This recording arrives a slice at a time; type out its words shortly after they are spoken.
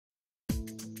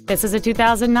This is a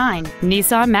 2009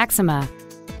 Nissan Maxima.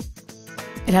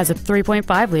 It has a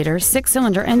 3.5-liter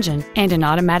six-cylinder engine and an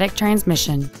automatic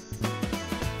transmission.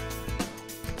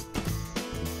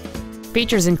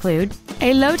 Features include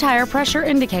a low tire pressure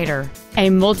indicator, a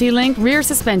multi-link rear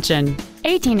suspension,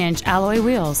 18-inch alloy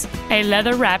wheels, a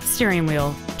leather-wrapped steering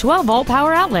wheel, 12-volt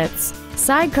power outlets,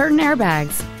 side curtain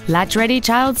airbags, latch-ready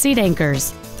child seat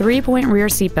anchors, 3-point rear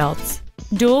seat belts,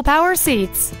 dual power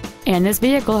seats, and this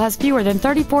vehicle has fewer than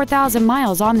 34,000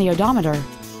 miles on the odometer.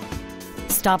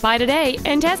 Stop by today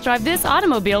and test drive this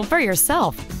automobile for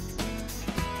yourself.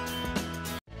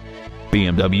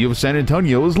 BMW of San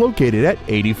Antonio is located at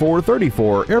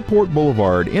 8434 Airport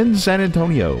Boulevard in San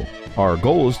Antonio. Our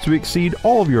goal is to exceed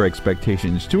all of your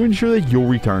expectations to ensure that you'll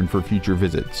return for future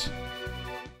visits.